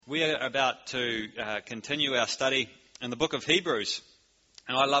We are about to continue our study in the book of Hebrews.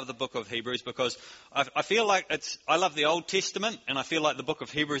 And I love the book of Hebrews because I feel like I love the Old Testament, and I feel like the book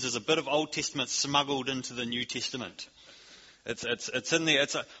of Hebrews is a bit of Old Testament smuggled into the New Testament. It's in there.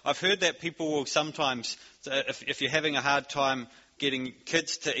 I've heard that people will sometimes, if you're having a hard time getting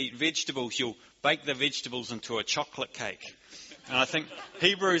kids to eat vegetables, you'll bake the vegetables into a chocolate cake. And I think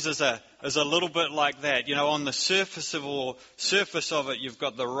Hebrews is a little bit like that. You know, on the surface of it, you've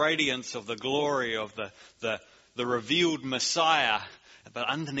got the radiance of the glory of the revealed Messiah. But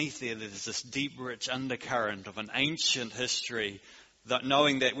underneath there's this deep, rich undercurrent of an ancient history, that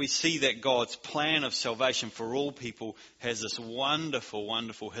knowing that we see that God's plan of salvation for all people has this wonderful,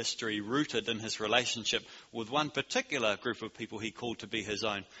 wonderful history rooted in his relationship with one particular group of people he called to be his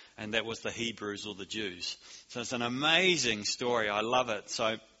own, and that was the Hebrews or the Jews. So it's an amazing story. I love it.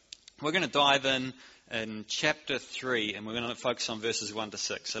 So we're going to dive in chapter 3, and we're going to focus on verses 1 to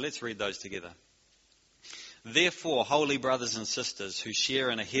 6. So let's read those together. Therefore, holy brothers and sisters who share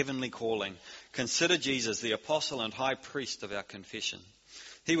in a heavenly calling, consider Jesus the apostle and high priest of our confession.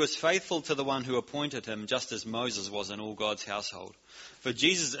 He was faithful to the one who appointed him, just as Moses was in all God's household. For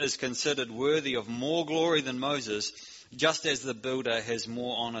Jesus is considered worthy of more glory than Moses, just as the builder has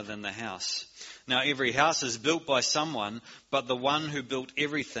more honor than the house. Now every house is built by someone, but the one who built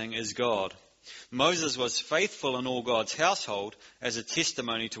everything is God. Moses was faithful in all God's household as a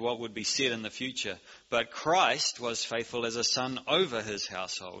testimony to what would be said in the future. But Christ was faithful as a son over his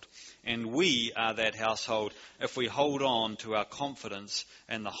household. And we are that household if we hold on to our confidence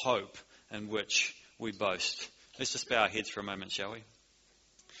and the hope in which we boast. Let's just bow our heads for a moment, shall we?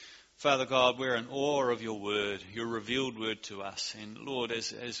 Father God, we're in awe of your word, your revealed word to us. And Lord,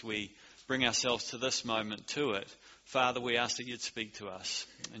 as we bring ourselves to this moment to it, Father, we ask that you'd speak to us.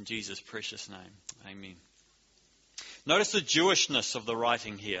 In Jesus' precious name, amen. Notice the Jewishness of the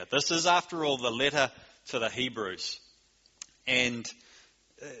writing here. This is, after all, the letter to the Hebrews. And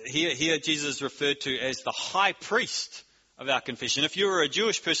here Jesus is referred to as the high priest of our confession. If you were a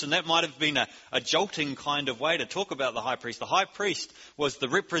Jewish person, that might have been a jolting kind of way to talk about the high priest. The high priest was the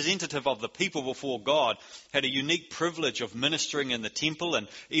representative of the people before God, had a unique privilege of ministering in the temple and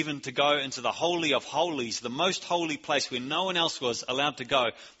even to go into the Holy of Holies, the most holy place where no one else was allowed to go.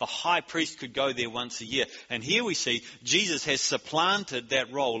 The high priest could go there once a year. And here we see Jesus has supplanted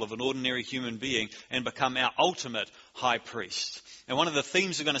that role of an ordinary human being and become our ultimate high priest. And one of the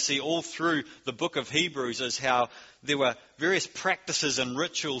themes we're going to see all through the book of Hebrews is how there were various practices and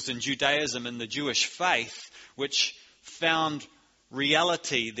rituals in Judaism and the Jewish faith which found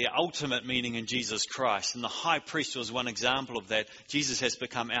reality, their ultimate meaning in Jesus Christ. And the high priest was one example of that. Jesus has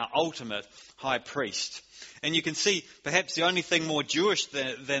become our ultimate high priest. And you can see perhaps the only thing more Jewish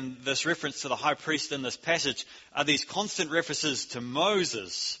than this reference to the high priest in this passage are these constant references to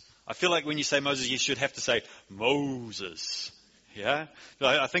Moses. I feel like when you say Moses, you should have to say Moses. Yeah,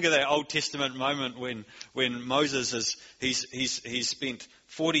 I think of that Old Testament moment when Moses he's spent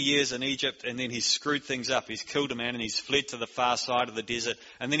 40 years in Egypt and then he's screwed things up. He's killed a man and he's fled to the far side of the desert,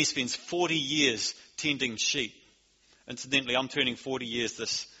 and then he spends 40 years tending sheep. Incidentally, I'm turning 40 years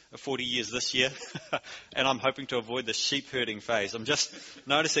this year, and I'm hoping to avoid the sheep herding phase. I'm just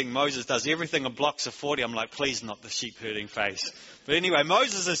noticing Moses does everything in blocks of 40. I'm like, please not the sheep herding phase. But anyway,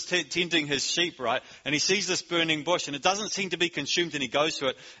 Moses is tending his sheep, right? And he sees this burning bush, and it doesn't seem to be consumed, and he goes to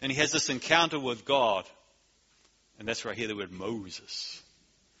it, and he has this encounter with God. And that's where I hear the word Moses.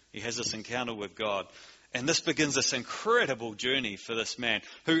 He has this encounter with God. And this begins this incredible journey for this man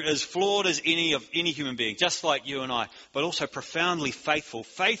who is flawed as any human being, just like you and I, but also profoundly faithful.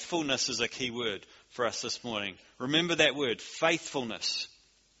 Faithfulness is a key word for us this morning. Remember that word, faithfulness.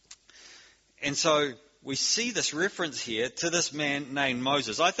 And so we see this reference here to this man named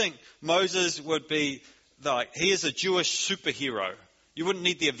Moses. I think Moses would be he is a Jewish superhero. You wouldn't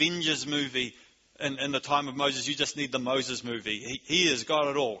need the Avengers movie in the time of Moses. You just need the Moses movie. He has got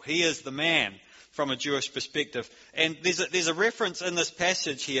it all. He is the man from a Jewish perspective. And there's a reference in this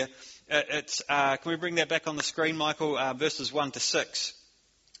passage here. Can we bring that back on the screen, Michael? Verses 1 to 6.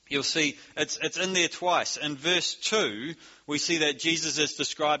 You'll see it's in there twice. In verse 2, we see that Jesus is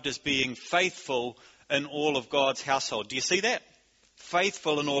described as being faithful in all of God's household. Do you see that?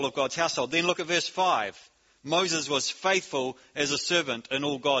 Faithful in all of God's household. Then look at verse 5. Moses was faithful as a servant in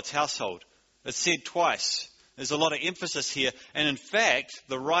all God's household. It's said twice. There's a lot of emphasis here. And in fact,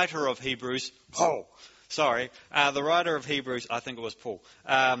 the writer of Hebrews, the writer of Hebrews, I think it was Paul,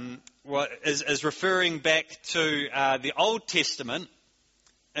 is referring back to the Old Testament.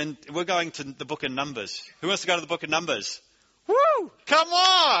 And we're going to the book of Numbers. Who wants to go to the book of Numbers? Woo! Come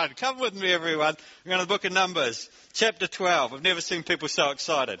on! Come with me, everyone. We're going to the book of Numbers, chapter 12. I've never seen people so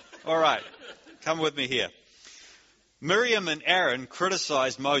excited. All right, come with me here. Miriam and Aaron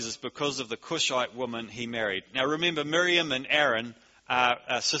criticized Moses because of the Cushite woman he married. Now remember, Miriam and Aaron are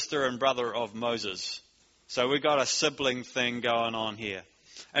a sister and brother of Moses. So we've got a sibling thing going on here.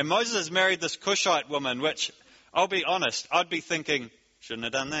 And Moses has married this Cushite woman, which, I'll be honest, I'd be thinking, shouldn't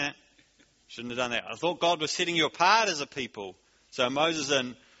have done that. Shouldn't have done that. I thought God was setting you apart as a people. So Moses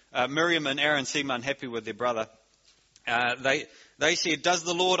and Miriam and Aaron seem unhappy with their brother. They said, does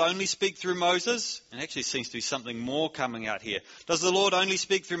the Lord only speak through Moses? And actually seems to be something more coming out here. Does the Lord only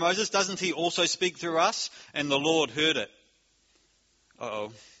speak through Moses? Doesn't he also speak through us? And the Lord heard it.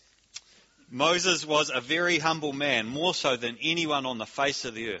 Uh-oh. Moses was a very humble man, more so than anyone on the face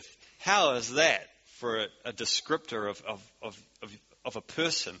of the earth. How is that for a descriptor of a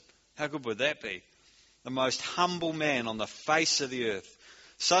person? How good would that be? The most humble man on the face of the earth.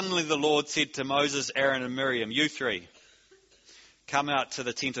 Suddenly the Lord said to Moses, Aaron and Miriam, you three, come out to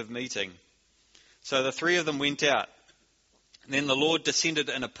the tent of meeting. So the three of them went out. And then the Lord descended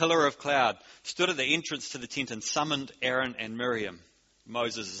in a pillar of cloud, stood at the entrance to the tent and summoned Aaron and Miriam.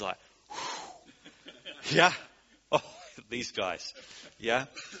 Moses is like, yeah, oh, these guys, yeah.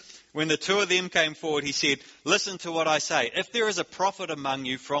 When the two of them came forward, he said, listen to what I say. If there is a prophet among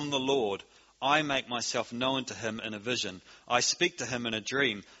you from the Lord, I make myself known to him in a vision. I speak to him in a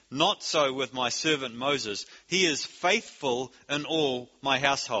dream. Not so with my servant Moses. He is faithful in all my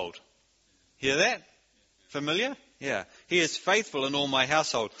household. Hear that? Familiar? Yeah. He is faithful in all my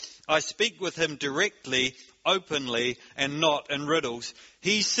household. I speak with him directly, openly, and not in riddles.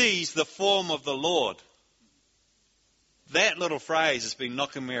 He sees the form of the Lord. That little phrase has been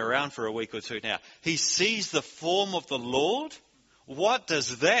knocking me around for a week or two now. He sees the form of the Lord? What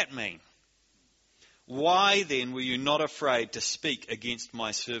does that mean? Why then were you not afraid to speak against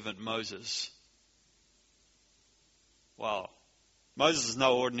my servant Moses? Wow. Moses is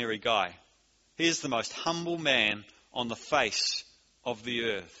no ordinary guy. He is the most humble man on the face of the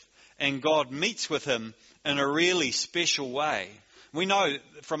earth. And God meets with him in a really special way. We know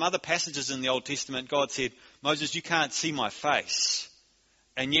from other passages in the Old Testament, God said, Moses, you can't see my face.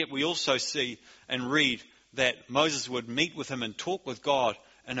 And yet we also see and read that Moses would meet with him and talk with God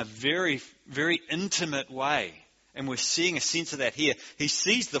in a very, very intimate way. And we're seeing a sense of that here. He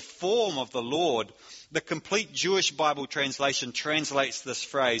sees the form of the Lord. The complete Jewish Bible translation translates this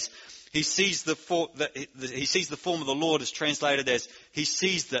phrase. He sees the form of the Lord is translated as he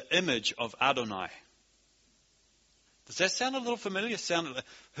sees the image of Adonai. Does that sound a little familiar?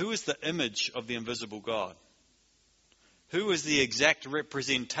 Who is the image of the invisible God? Who is the exact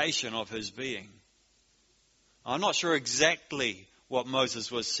representation of his being? I'm not sure exactly what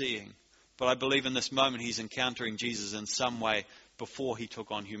Moses was seeing, but I believe in this moment he's encountering Jesus in some way before he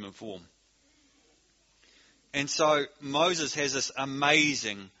took on human form. And so Moses has this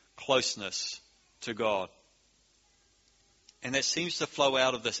amazing closeness to God. And that seems to flow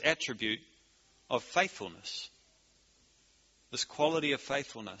out of this attribute of faithfulness. This quality of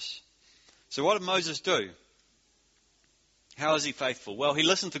faithfulness. So what did Moses do? How is he faithful? Well, he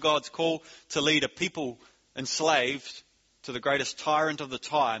listened to God's call to lead a people enslaved to the greatest tyrant of the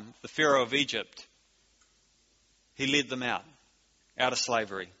time, the Pharaoh of Egypt. He led them out of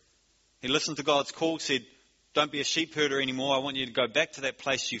slavery. He listened to God's call, said, don't be a sheep herder anymore. I want you to go back to that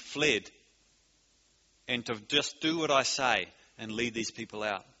place you fled and to just do what I say and lead these people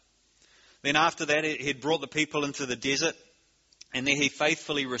out. Then after that, he'd brought the people into the desert, and there he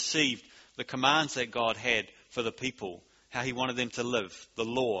faithfully received the commands that God had for the people, how he wanted them to live, the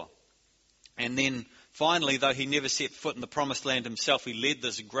law. And then finally, though he never set foot in the promised land himself, he led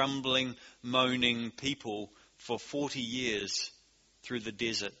this grumbling, moaning people for 40 years through the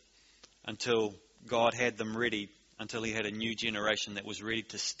desert until God had them ready, until he had a new generation that was ready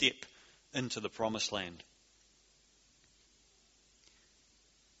to step into the promised land.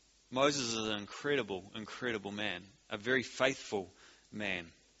 Moses is an incredible, incredible man, a very faithful man.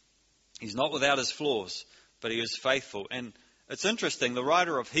 He's not without his flaws, but he is faithful. And it's interesting, the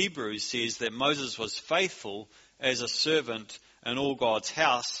writer of Hebrews says that Moses was faithful as a servant in all God's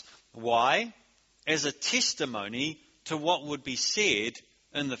house. Why? As a testimony to what would be said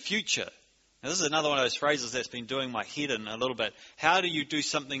in the future. Now, this is another one of those phrases that's been doing my head in a little bit. How do you do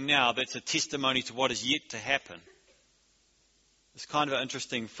something now that's a testimony to what is yet to happen? It's kind of an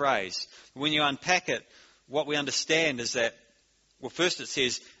interesting phrase. When you unpack it, what we understand is that, well, first it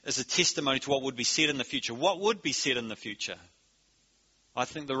says, as a testimony to what would be said in the future. What would be said in the future? I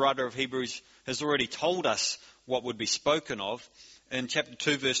think the writer of Hebrews has already told us what would be spoken of. In chapter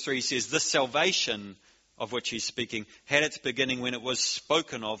 2, verse 3, he says, this salvation of which he's speaking, had its beginning when it was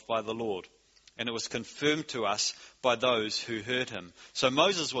spoken of by the Lord, and it was confirmed to us by those who heard him. So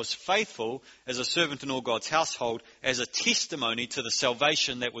Moses was faithful as a servant in all God's household, as a testimony to the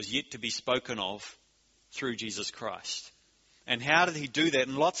salvation that was yet to be spoken of through Jesus Christ. And how did he do that?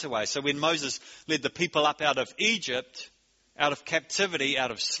 In lots of ways. So when Moses led the people up out of Egypt, out of captivity,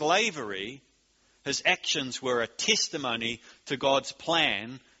 out of slavery, his actions were a testimony to God's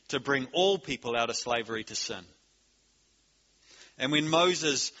plan to bring all people out of slavery to sin. And when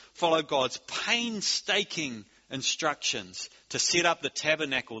Moses followed God's painstaking instructions to set up the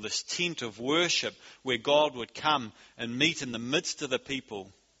tabernacle, this tent of worship where God would come and meet in the midst of the people,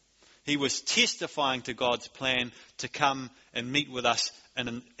 he was testifying to God's plan to come and meet with us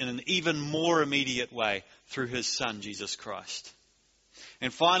in an even more immediate way through his Son, Jesus Christ.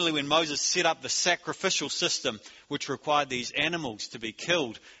 And finally, when Moses set up the sacrificial system, which required these animals to be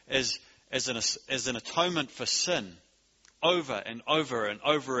killed as an atonement for sin, over and over and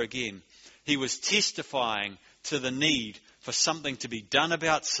over again, he was testifying to the need for something to be done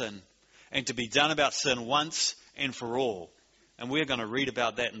about sin, and to be done about sin once and for all. And we're going to read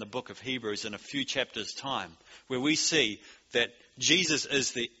about that in the book of Hebrews in a few chapters' time, where we see that Jesus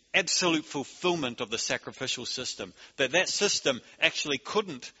is the absolute fulfillment of the sacrificial system. That system actually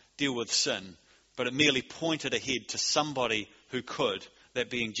couldn't deal with sin, but it merely pointed ahead to somebody who could,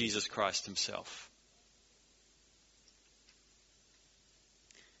 that being Jesus Christ himself.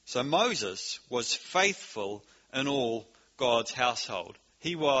 So Moses was faithful in all God's household.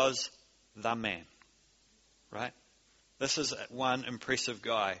 He was the man, right? This is one impressive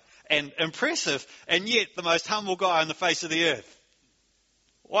guy. And impressive, and yet the most humble guy on the face of the earth.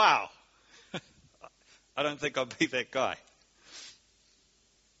 Wow. I don't think I'll be that guy.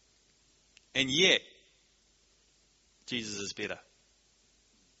 And yet, Jesus is better.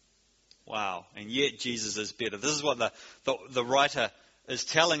 Wow. And yet Jesus is better. This is what the writer is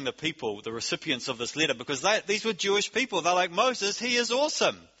telling the people, the recipients of this letter, because these were Jewish people. They're like, Moses, he is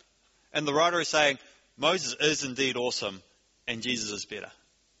awesome. And the writer is saying, Moses is indeed awesome, and Jesus is better.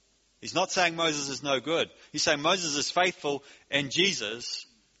 He's not saying Moses is no good. He's saying Moses is faithful, and Jesus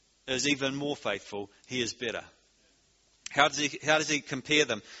is even more faithful. He is better. How does he compare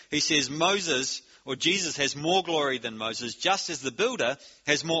them? He says Moses, or Jesus, has more glory than Moses, just as the builder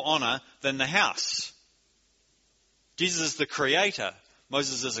has more honor than the house. Jesus is the creator.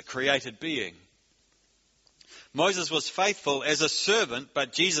 Moses is a created being. Moses was faithful as a servant,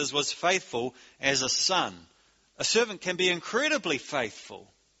 but Jesus was faithful as a son. A servant can be incredibly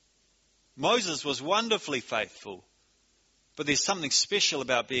faithful. Moses was wonderfully faithful. But there's something special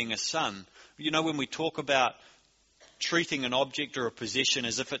about being a son. You know, when we talk about treating an object or a possession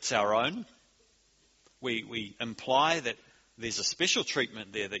as if it's our own, we imply that there's a special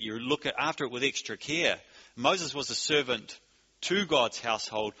treatment there, that you look after it with extra care. Moses was a servant to God's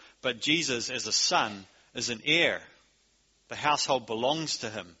household, but Jesus as a son is an heir. The household belongs to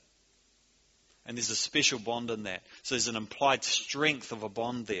him. And there's a special bond in that. So there's an implied strength of a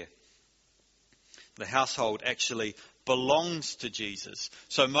bond there. The household actually belongs to Jesus.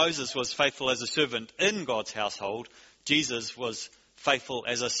 So Moses was faithful as a servant in God's household. Jesus was faithful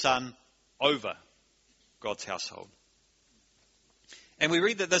as a son over God's household. And we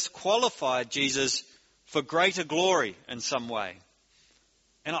read that this qualified Jesus for greater glory in some way.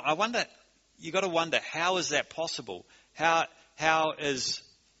 And I wonder, you've got to wonder, how is that possible? How does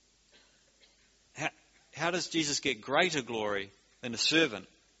Jesus get greater glory than a servant?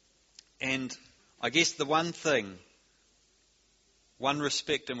 And I guess the one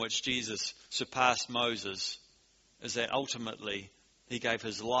respect in which Jesus surpassed Moses is that ultimately he gave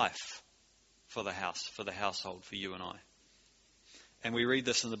his life for the household, for you and I. And we read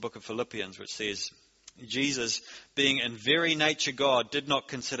this in the book of Philippians, which says, Jesus, being in very nature God, did not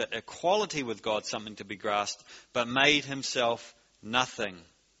consider equality with God something to be grasped, but made himself nothing,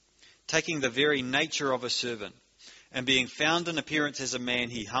 taking the very nature of a servant. And being found in appearance as a man,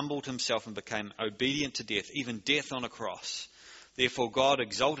 he humbled himself and became obedient to death, even death on a cross. Therefore God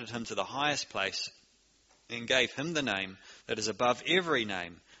exalted him to the highest place and gave him the name that is above every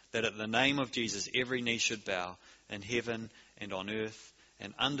name, that at the name of Jesus every knee should bow, in heaven and on earth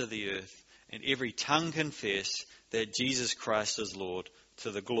and under the earth, and every tongue confess that Jesus Christ is Lord,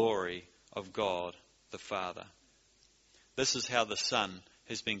 to the glory of God the Father. This is how the Son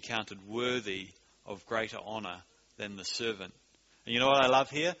has been counted worthy of greater honour than the servant. And you know what I love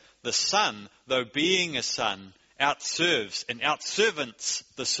here? The Son, though being a son, outserves and outservants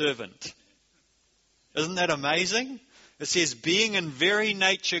the servant. Isn't that amazing? It says, being in very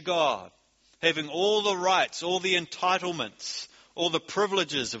nature God, having all the rights, all the entitlements, all the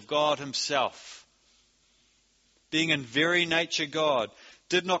privileges of God himself. being in very nature God,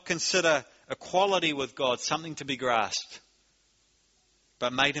 did not consider equality with God something to be grasped,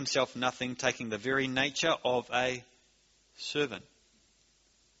 but made himself nothing, taking the very nature of a servant.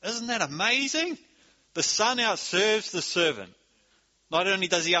 Isn't that amazing? The Son outserves the servant. Not only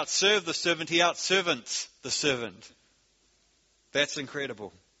does he outserve the servant, he outservants the servant. That's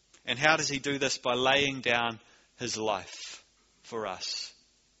incredible. And how does he do this? By laying down his life for us.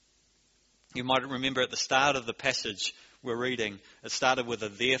 You might remember at the start of the passage we're reading, it started with a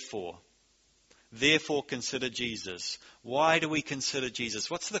therefore. Therefore consider Jesus. Why do we consider Jesus?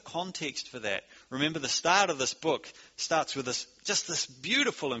 What's the context for that? Remember, the start of this book starts with this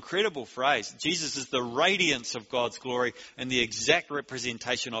beautiful, incredible phrase. Jesus is the radiance of God's glory and the exact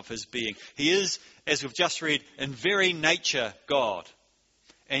representation of his being. He is, as we've just read, in very nature God.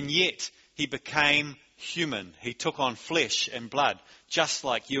 And yet he became human. He took on flesh and blood, just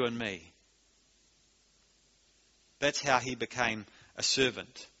like you and me. That's how he became a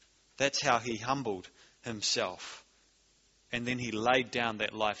servant. That's how he humbled himself. And then he laid down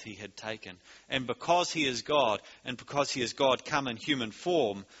that life he had taken. And because he is God, and because he is God come in human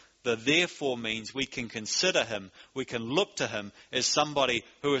form, the therefore means we can consider him, we can look to him as somebody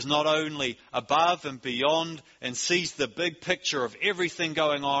who is not only above and beyond and sees the big picture of everything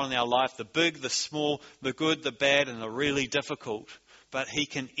going on in our life, the big, the small, the good, the bad, and the really difficult, but he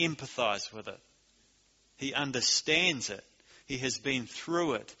can empathize with it. He understands it. He has been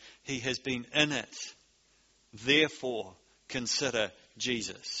through it. He has been in it. Therefore, consider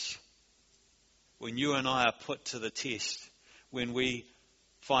Jesus. When you and I are put to the test, when we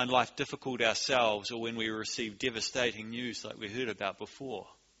find life difficult ourselves, or when we receive devastating news like we heard about before,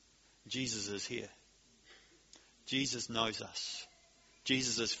 Jesus is here. Jesus knows us.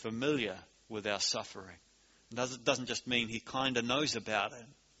 Jesus is familiar with our suffering. It doesn't just mean he kind of knows about it.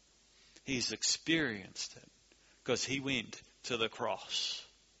 He's experienced it because he went to the cross.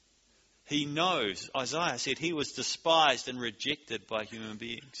 He knows, Isaiah said, he was despised and rejected by human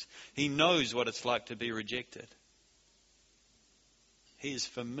beings. He knows what it's like to be rejected. He is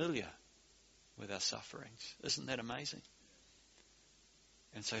familiar with our sufferings. Isn't that amazing?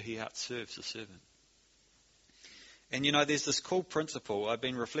 And so he outserves the servant. And you know, there's this cool principle. I've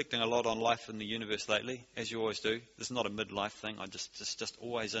been reflecting a lot on life in the universe lately, as you always do. This is not a midlife thing. I just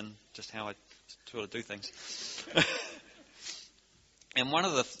always in, just how I sort of do things. And one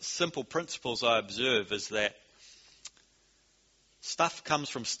of the simple principles I observe is that stuff comes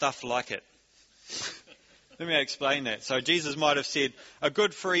from stuff like it. Let me explain that. So Jesus might have said, a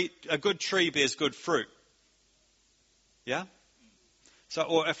good tree bears good fruit. Yeah? So,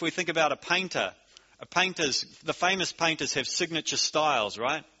 or if we think about a painter, the famous painters have signature styles,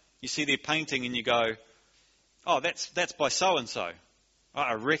 right? You see their painting and you go, oh, that's by so-and-so.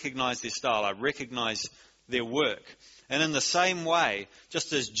 I recognize their style. I recognize their work. And in the same way,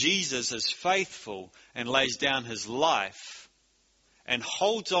 just as Jesus is faithful and lays down his life and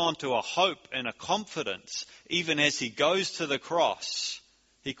holds on to a hope and a confidence, even as he goes to the cross,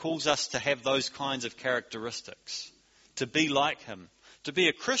 he calls us to have those kinds of characteristics, to be like him. To be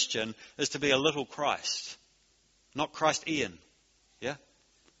a Christian is to be a little Christ, not Christ Ian. Yeah?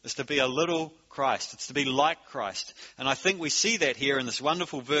 It's to be a little Christ. It's to be like Christ. And I think we see that here in this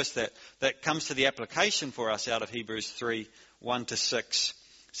wonderful verse that comes to the application for us out of Hebrews 3, 1-6. It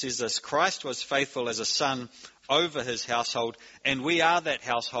says this, Christ was faithful as a son over his household, and we are that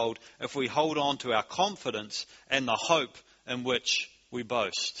household if we hold on to our confidence and the hope in which we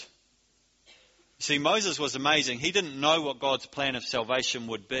boast. You see, Moses was amazing. He didn't know what God's plan of salvation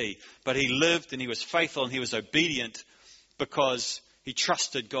would be, but he lived and he was faithful and he was obedient because he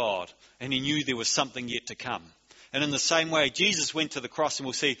trusted God and he knew there was something yet to come. And in the same way, Jesus went to the cross, and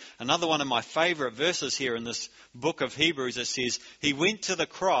we'll see another one of my favorite verses here in this book of Hebrews. It says, he went to the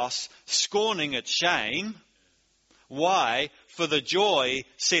cross scorning its shame. Why? For the joy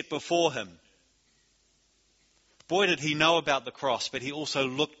set before him. Boy, did he know about the cross, but he also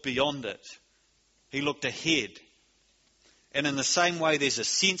looked beyond it. He looked ahead. And in the same way, there's a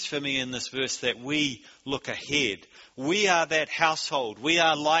sense for me in this verse that we look ahead. We are that household. We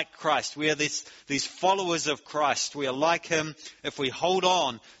are like Christ. We are these followers of Christ. We are like him if we hold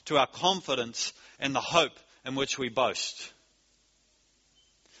on to our confidence and the hope in which we boast.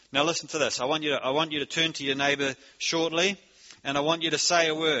 Now listen to this. I want you to turn to your neighbour shortly, and I want you to say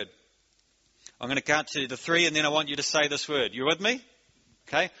a word. I'm going to count to the 3, and then I want you to say this word. You with me?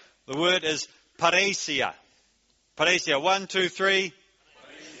 Okay. The word is parousia. Parousia. 1, 2, 3.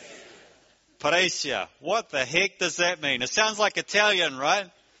 Parousia. What the heck does that mean? It sounds like Italian, right?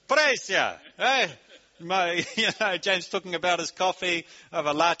 Parousia. Hey, James talking about his coffee of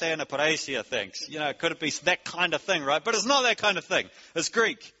a latte and a paresia, thanks. Could it be that kind of thing, right? But it's not that kind of thing. It's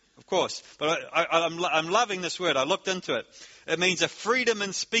Greek, of course. But I'm loving this word. I looked into it. It means a freedom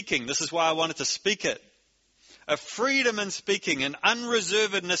in speaking. This is why I wanted to speak it. A freedom in speaking, an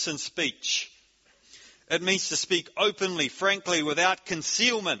unreservedness in speech. It means to speak openly, frankly, without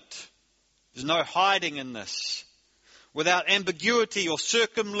concealment. There's no hiding in this. Without ambiguity or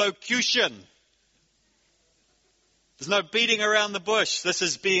circumlocution. There's no beating around the bush. This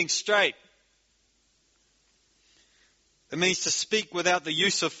is being straight. It means to speak without the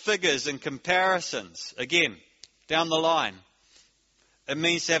use of figures and comparisons. Again, down the line. It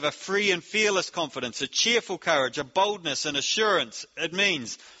means to have a free and fearless confidence, a cheerful courage, a boldness and assurance. It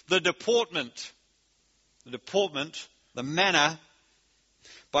means the deportment, the manner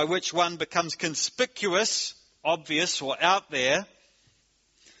by which one becomes conspicuous, obvious or out there,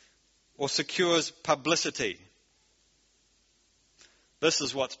 or secures publicity. This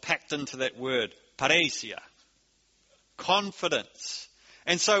is what's packed into that word, paresia, confidence.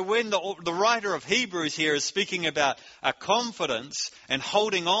 And so when the writer of Hebrews here is speaking about a confidence and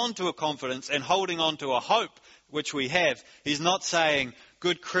holding on to a confidence and holding on to a hope, which we have, he's not saying,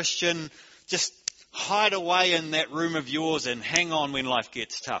 good Christian, just hide away in that room of yours and hang on when life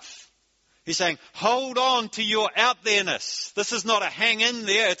gets tough. He's saying, hold on to your out there-ness. This is not a hang in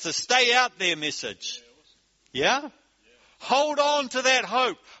there, it's a stay out there message. Yeah? Hold on to that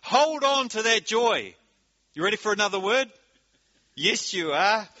hope. Hold on to that joy. You ready for another word? Yes, you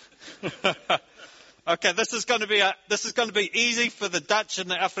are. Okay, this is going to be easy for the Dutch and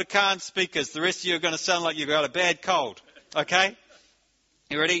the Afrikaans speakers. The rest of you are going to sound like you've got a bad cold. Okay?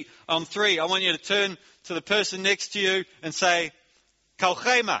 You ready? On 3, I want you to turn to the person next to you and say,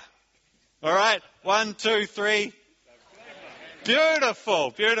 Kalchema. All right? 1, 2, 3.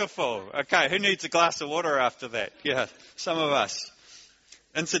 Beautiful, beautiful. Okay, who needs a glass of water after that? Yeah, some of us.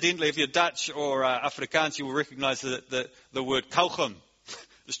 Incidentally, if you're Dutch or Afrikaans, you will recognize the word kauwgom.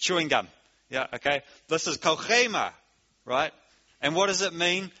 It's chewing gum. Yeah, okay. This is kalchema, right? And what does it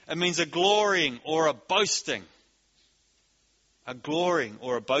mean? It means a glorying or a boasting. A glorying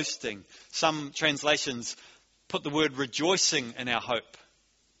or a boasting. Some translations put the word rejoicing in our hope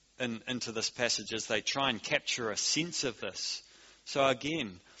into this passage as they try and capture a sense of this. So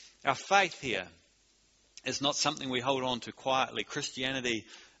again, our faith here is not something we hold on to quietly. Christianity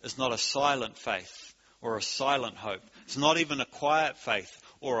is not a silent faith or a silent hope. It's not even a quiet faith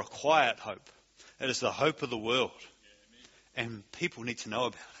or a quiet hope. It is the hope of the world. And people need to know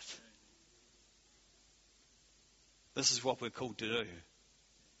about it. This is what we're called to do.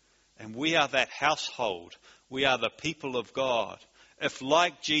 And we are that household. We are the people of God. If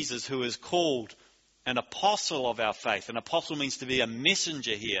like Jesus, who is called an apostle of our faith, an apostle means to be a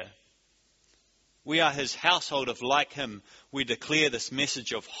messenger here. We are his household. If like him, we declare this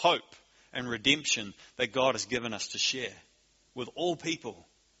message of hope and redemption that God has given us to share with all people.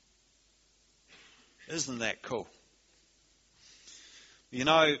 Isn't that cool? You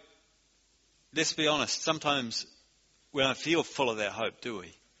know, let's be honest, sometimes we don't feel full of that hope, do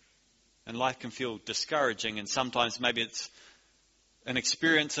we? And life can feel discouraging, and sometimes maybe it's an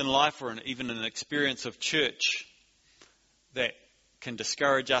experience in life or even an experience of church that can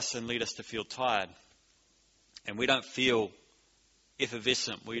discourage us and lead us to feel tired. And we don't feel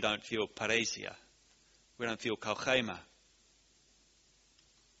effervescent. We don't feel paresia. We don't feel kalchema.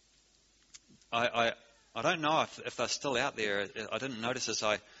 I don't know if they're still out there. I didn't notice as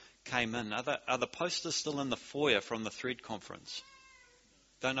I came in. Are the posters still in the foyer from the Thread conference?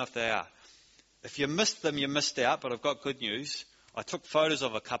 Don't know if they are. If you missed them, you missed out, but I've got good news. I took photos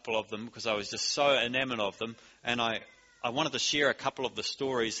of a couple of them because I was just so enamored of them, and I wanted to share a couple of the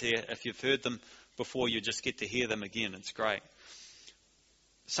stories here. If you've heard them before, you just get to hear them again. It's great.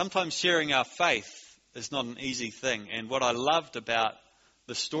 Sometimes sharing our faith is not an easy thing, and what I loved about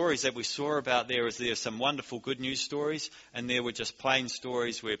the stories that we saw about there is there are some wonderful good news stories, and there were just plain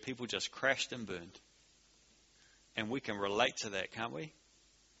stories where people just crashed and burned. And we can relate to that, can't we?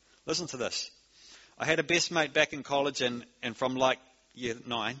 Listen to this. I had a best mate back in college, and from like year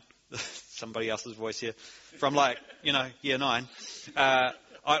 9, somebody else's voice here, from like, year 9, I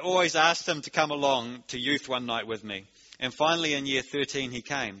always asked him to come along to youth one night with me. And finally in year 13 he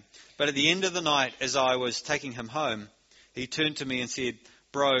came. But at the end of the night, as I was taking him home, he turned to me and said,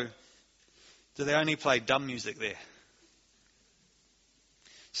 "Bro, do they only play dumb music there?"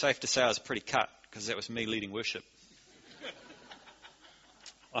 Safe to say I was pretty cut, because that was me leading worship.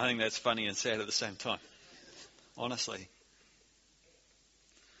 I think that's funny and sad at the same time, honestly.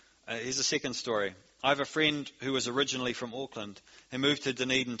 Here's a second story. I have a friend who was originally from Auckland. He moved to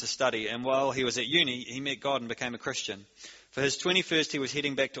Dunedin to study, and while he was at uni, he met God and became a Christian. For his 21st, he was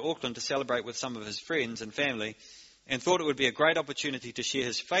heading back to Auckland to celebrate with some of his friends and family, and thought it would be a great opportunity to share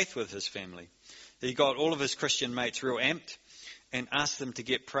his faith with his family. He got all of his Christian mates real amped and asked them to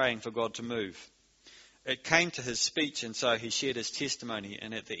get praying for God to move. It came to his speech, and so he shared his testimony,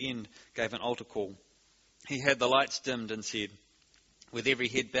 and at the end gave an altar call. He had the lights dimmed and said, "With every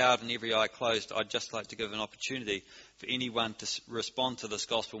head bowed and every eye closed, I'd just like to give an opportunity for anyone to respond to this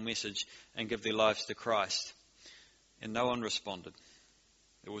gospel message and give their lives to Christ." And no one responded.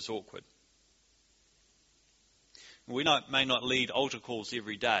 It was awkward. We may not lead altar calls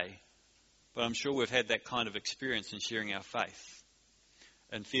every day, but I'm sure we've had that kind of experience in sharing our faith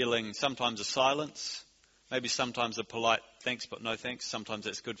and feeling sometimes a silence, maybe sometimes a polite thanks but no thanks. Sometimes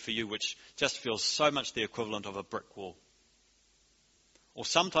that's good for you, which just feels so much the equivalent of a brick wall. Or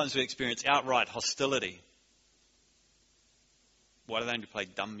sometimes we experience outright hostility. Why do they only play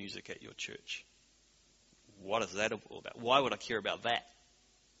dumb music at your church? What is that all about? Why would I care about that?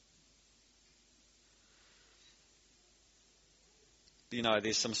 You know,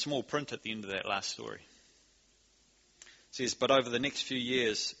 there's some small print at the end of that last story. It says, but over the next few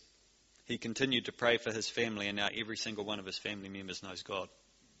years, he continued to pray for his family, and now every single one of his family members knows God.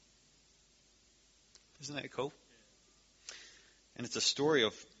 Isn't that cool? And it's a story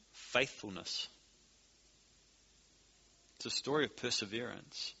of faithfulness. It's a story of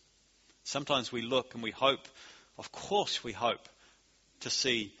perseverance. Sometimes we look and we hope, of course we hope, to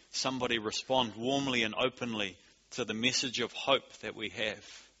see somebody respond warmly and openly to the message of hope that we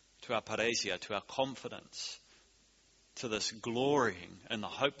have, to our parousia, to our confidence, to this glorying and the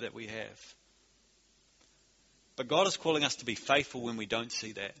hope that we have. But God is calling us to be faithful when we don't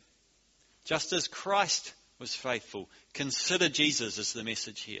see that. Just as Christ was faithful, consider Jesus is the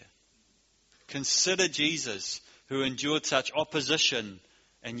message here. Consider Jesus, who endured such opposition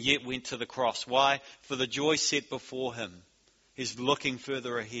and yet went to the cross. Why? For the joy set before him. He's looking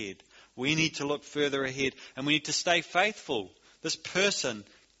further ahead. We need to look further ahead, and we need to stay faithful. This person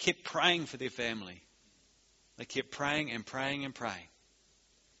kept praying for their family. They kept praying and praying and praying.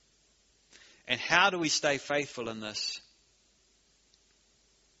 And how do we stay faithful in this?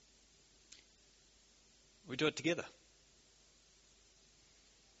 We do it together.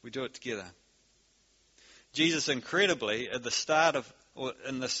 We do it together. Jesus, incredibly, at the start of, or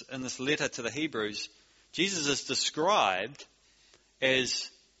in this letter to the Hebrews, Jesus is described as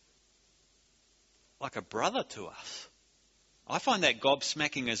like a brother to us. I find that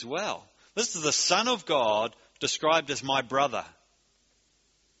gobsmacking as well. This is the Son of God described as my brother.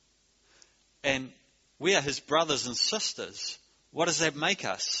 And we are his brothers and sisters. What does that make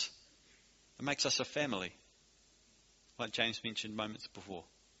us? It makes us a family, like James mentioned moments before.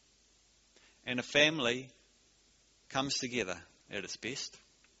 And a family comes together at its best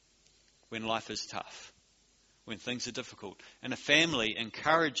when life is tough, when things are difficult. And a family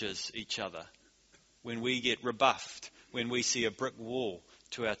encourages each other when we get rebuffed, when we see a brick wall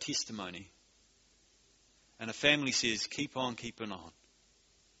to our testimony. And a family says, keep on keeping on.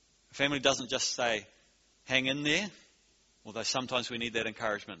 A family doesn't just say, hang in there, although sometimes we need that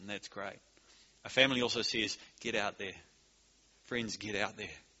encouragement, and that's great. A family also says, get out there. Friends, get out there.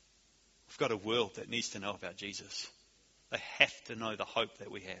 We've got a world that needs to know about Jesus. They have to know the hope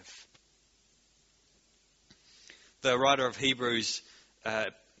that we have. The writer of Hebrews,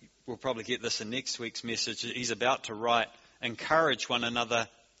 we'll probably get this in next week's message, he's about to write, encourage one another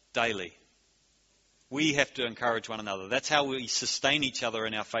daily. We have to encourage one another. That's how we sustain each other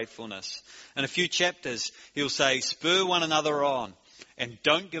in our faithfulness. In a few chapters, he'll say, spur one another on and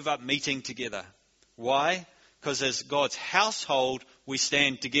don't give up meeting together. Why? Because as God's household, we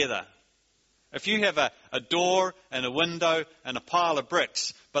stand together. If you have a door and a window and a pile of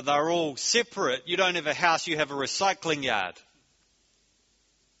bricks, but they're all separate, you don't have a house, you have a recycling yard.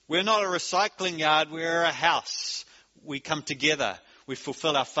 We're not a recycling yard, we're a house. We come together, we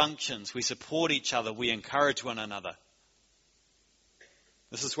fulfill our functions, we support each other, we encourage one another.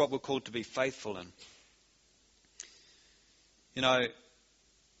 This is what we're called to be faithful in. You know,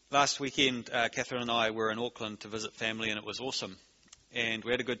 last weekend, Catherine and I were in Auckland to visit family, and it was awesome. And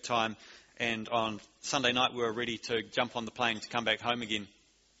we had a good time. And on Sunday night, we were ready to jump on the plane to come back home again.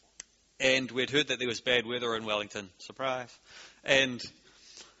 And we'd heard that there was bad weather in Wellington. Surprise. And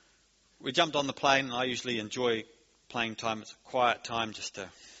we jumped on the plane, and I usually enjoy plane time. It's a quiet time just to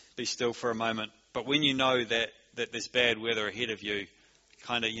be still for a moment. But when you know that there's bad weather ahead of you,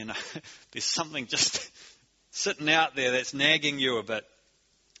 kind of, there's something just sitting out there that's nagging you a bit.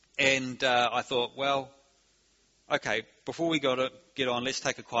 And I thought, well, okay, before we get on, let's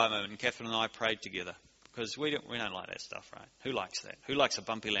take a quiet moment. And Catherine and I prayed together because we don't like that stuff, right? Who likes that? Who likes a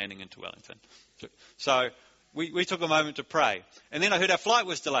bumpy landing into Wellington? So we took a moment to pray. And then I heard our flight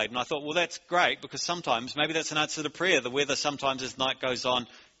was delayed. And I thought, well, that's great because sometimes maybe that's an answer to prayer. The weather sometimes as night goes on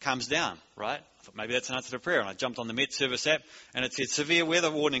comes down, right? I thought maybe that's an answer to prayer. And I jumped on the Met Service app and it said severe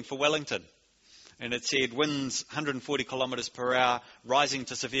weather warning for Wellington. And it said winds 140 kilometres per hour, rising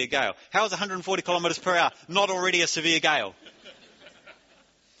to severe gale. How is 140 kilometres per hour not already a severe gale?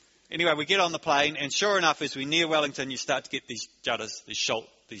 Anyway, we get on the plane, and sure enough, as we near Wellington, you start to get these judders,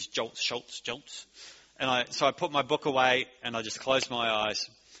 these jolts. And so I put my book away, and I just close my eyes,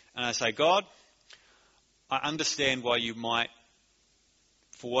 and I say, God, I understand why you might,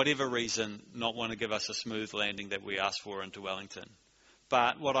 for whatever reason, not want to give us a smooth landing that we asked for into Wellington.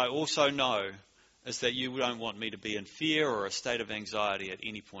 But what I also know is that you don't want me to be in fear or a state of anxiety at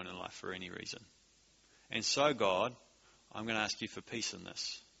any point in life for any reason. And so, God, I'm going to ask you for peace in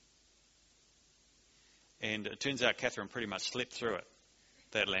this. And it turns out Catherine pretty much slept through it,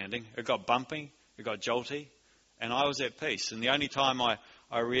 that landing. It got bumpy, it got jolty, and I was at peace. And the only time I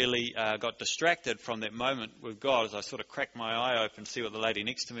really got distracted from that moment with God is I sort of cracked my eye open to see what the lady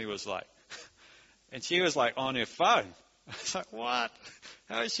next to me was like. And she was like on her phone. I was like, what?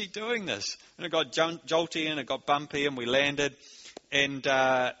 How is she doing this? And it got jolty and it got bumpy and we landed and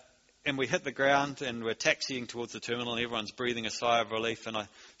we hit the ground and we're taxiing towards the terminal and everyone's breathing a sigh of relief. And I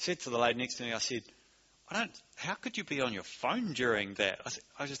said to the lady next to me, I said, how could you be on your phone during that?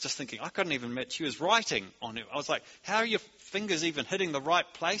 I was just thinking, I couldn't even admit she was writing on it. I was like, how are your fingers even hitting the right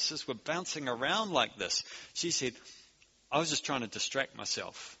places? We're bouncing around like this. She said, I was just trying to distract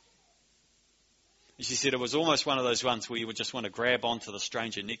myself. She said it was almost one of those ones where you would just want to grab onto the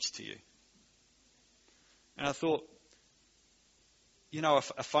stranger next to you. And I thought,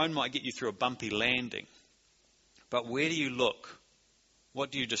 a phone might get you through a bumpy landing. But where do you look?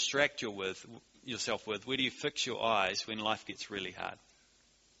 What do you distract yourself with? Where do you fix your eyes when life gets really hard?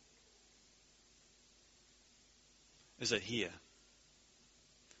 Is it here?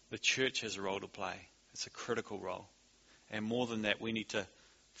 The church has a role to play. It's a critical role. And more than that, we need to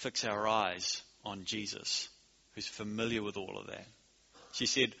fix our eyes on Jesus, who's familiar with all of that. She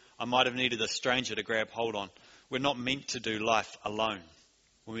said, I might have needed a stranger to grab hold on. We're not meant to do life alone.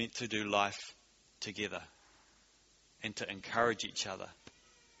 We're meant to do life together and to encourage each other.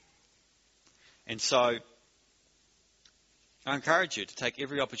 And so I encourage you to take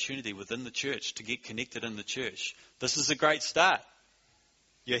every opportunity within the church to get connected in the church. This is a great start.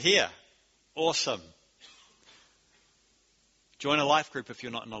 You're here. Awesome. Join a life group if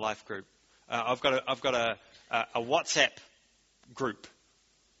you're not in a life group. I've got a WhatsApp group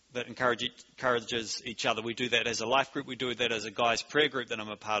that encourages each other. We do that as a life group. We do that as a guys' prayer group that I'm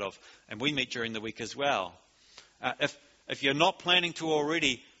a part of. And we meet during the week as well. If you're not planning to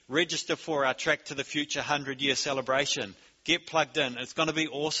already, register for our Track to the Future 100-year celebration. Get plugged in. It's going to be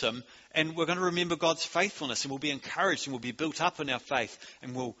awesome. And we're going to remember God's faithfulness. And we'll be encouraged and we'll be built up in our faith.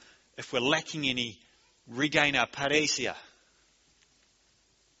 And if we're lacking any, regain our parousia.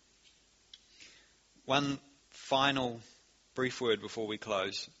 One final brief word before we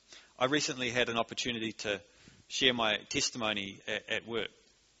close. I recently had an opportunity to share my testimony at work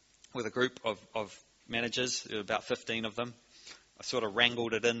with a group of managers, there were about 15 of them. I sort of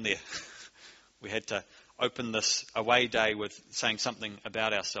wrangled it in there. We had to open this away day with saying something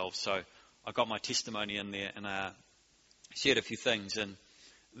about ourselves. So I got my testimony in there and shared a few things. And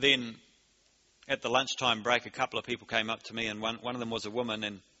then at the lunchtime break, a couple of people came up to me, and one of them was a woman,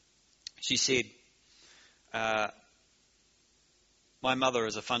 and she said, my mother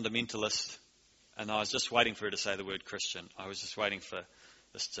is a fundamentalist, and I was just waiting for her to say the word Christian. I was just waiting for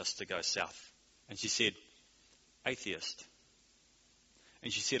this just to go south. And she said, atheist.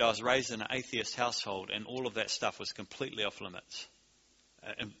 And she said, I was raised in an atheist household, and all of that stuff was completely off limits.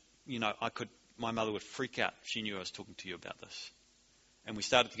 My mother would freak out if she knew I was talking to you about this. And we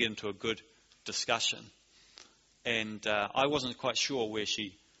started to get into a good discussion. And I wasn't quite sure where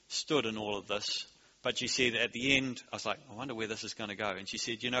she stood in all of this. But she said at the end, I was like, I wonder where this is going to go. And she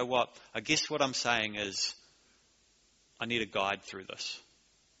said, you know what? I guess what I'm saying is I need a guide through this.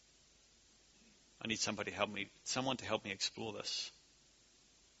 I need someone to help me explore this.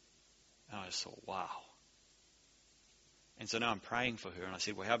 And I just thought, wow. And so now I'm praying for her. And I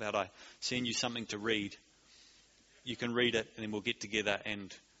said, well, how about I send you something to read? You can read it, and then we'll get together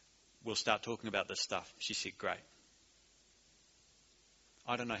and we'll start talking about this stuff. She said, great.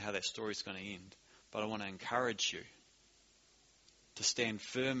 I don't know how that story's going to end, but I want to encourage you to stand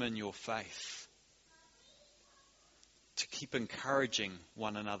firm in your faith, to keep encouraging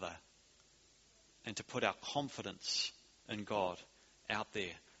one another, and to put our confidence in God out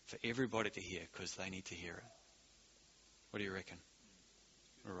there for everybody to hear, because they need to hear it. What do you reckon?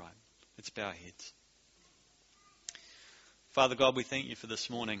 All right, let's bow our heads. Father God, we thank you for this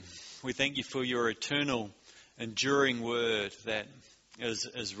morning. We thank you for your eternal, enduring word that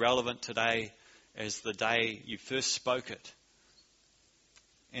is relevant today as the day you first spoke it.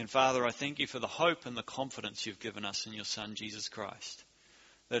 And Father, I thank you for the hope and the confidence you've given us in your Son, Jesus Christ.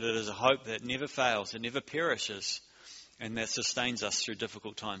 That it is a hope that never fails, it never perishes, and that sustains us through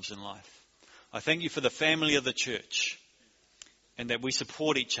difficult times in life. I thank you for the family of the church, and that we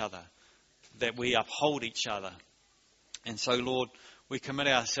support each other, that we uphold each other. And so, Lord, we commit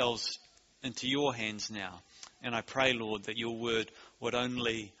ourselves into your hands now. And I pray, Lord, that your word would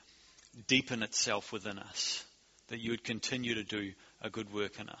only deepen itself within us, that you would continue to do a good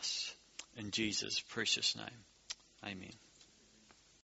work in us. In Jesus' precious name, amen.